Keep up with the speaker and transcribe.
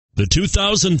The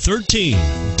 2013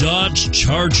 Dodge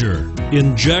Charger.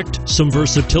 Inject some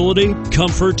versatility,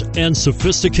 comfort, and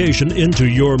sophistication into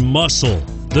your muscle.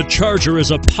 The Charger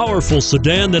is a powerful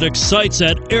sedan that excites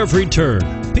at every turn.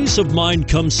 Peace of mind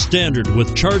comes standard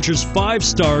with Charger's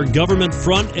 5-star government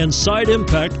front and side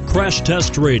impact crash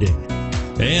test rating.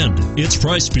 And it's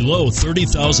priced below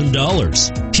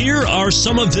 $30,000. Here are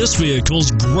some of this vehicle's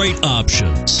great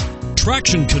options: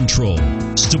 traction control,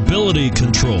 stability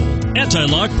control,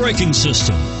 anti-lock braking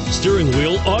system, steering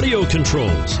wheel audio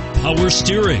controls, power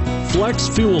steering, flex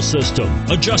fuel system,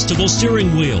 adjustable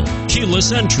steering wheel,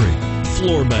 keyless entry,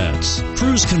 floor mats,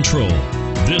 cruise control.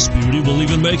 This beauty will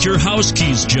even make your house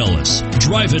keys jealous.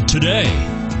 Drive it today.